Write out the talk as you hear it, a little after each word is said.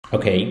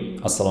Okay,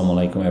 assalamu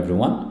alaikum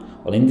everyone.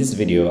 Well, in this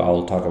video I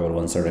will talk about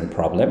one certain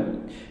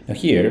problem. Now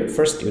here,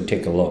 first you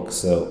take a look.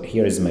 So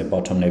here is my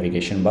bottom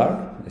navigation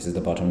bar. This is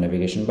the bottom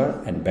navigation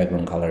bar and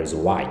background color is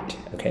white.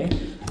 Okay,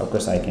 of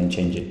course I can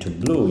change it to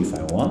blue if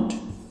I want.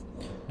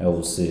 Now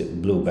we'll see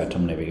blue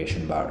bottom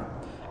navigation bar.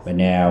 But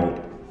now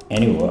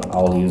anyway,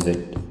 I'll use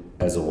it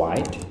as a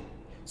white.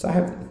 So I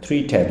have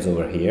 3 tabs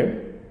over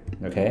here.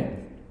 Okay,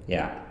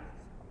 yeah.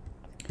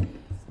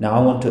 Now I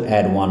want to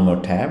add one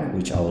more tab,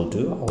 which I will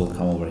do. I will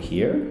come over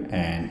here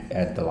and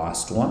add the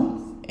last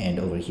one. And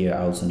over here,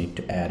 I also need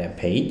to add a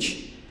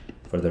page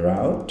for the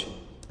route.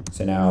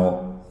 So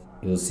now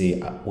you'll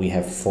see we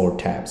have 4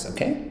 tabs,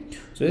 okay?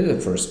 So this is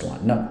the first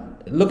one. Now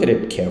look at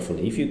it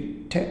carefully. If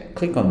you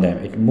click on them,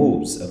 it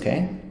moves,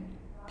 okay?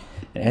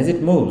 And as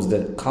it moves,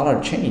 the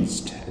color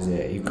changed. As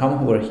you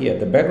come over here,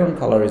 the background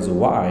color is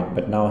white,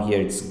 but now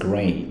here it's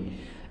gray.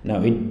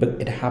 Now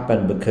it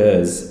happened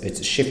because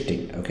it's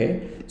shifting,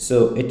 okay?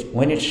 So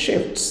when it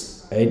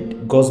shifts,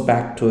 it goes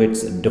back to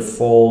its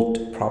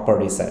default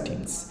property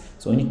settings.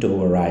 So we need to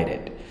override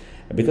it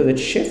because it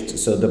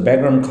shifts. So the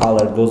background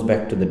color goes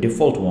back to the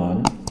default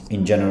one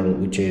in general,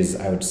 which is,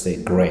 I would say,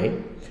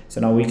 gray. So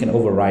now we can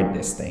override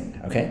this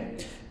thing, okay?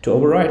 To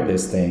override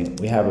this thing,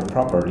 we have a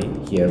property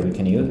here we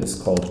can use.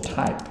 It's called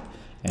type,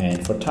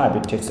 and for type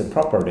it takes a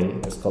property.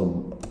 It's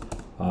called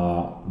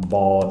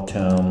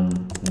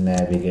bottom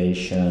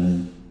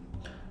navigation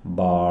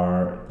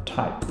bar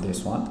type,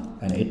 this one,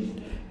 and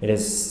it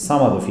is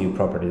some of the few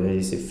properties.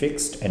 That is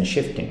fixed and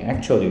shifting.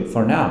 Actually,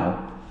 for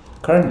now,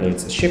 currently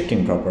it's a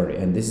shifting property,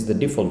 and this is the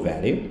default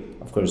value.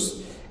 Of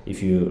course,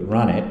 if you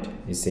run it,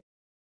 you see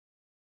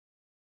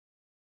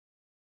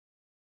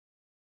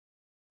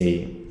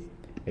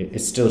it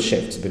still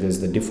shifts because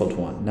the default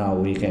one. Now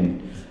we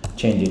can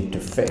change it to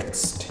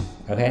fixed,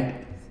 okay?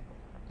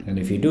 And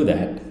if you do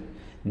that,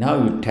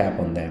 now you tap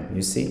on them,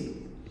 you see.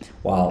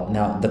 Well,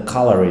 now the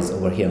color is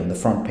over here on the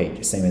front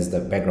page, same as the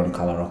background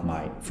color of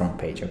my front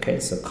page, okay?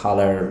 So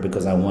color,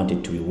 because I want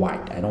it to be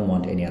white, I don't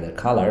want any other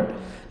color.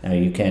 Now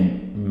you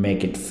can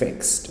make it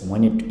fixed.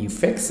 When you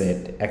fix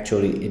it,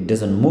 actually it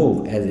doesn't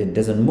move. As it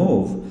doesn't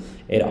move,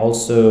 it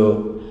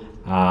also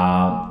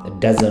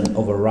doesn't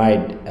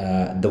override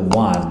the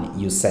one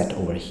you set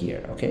over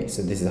here, okay?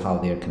 So this is how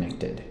they are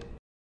connected.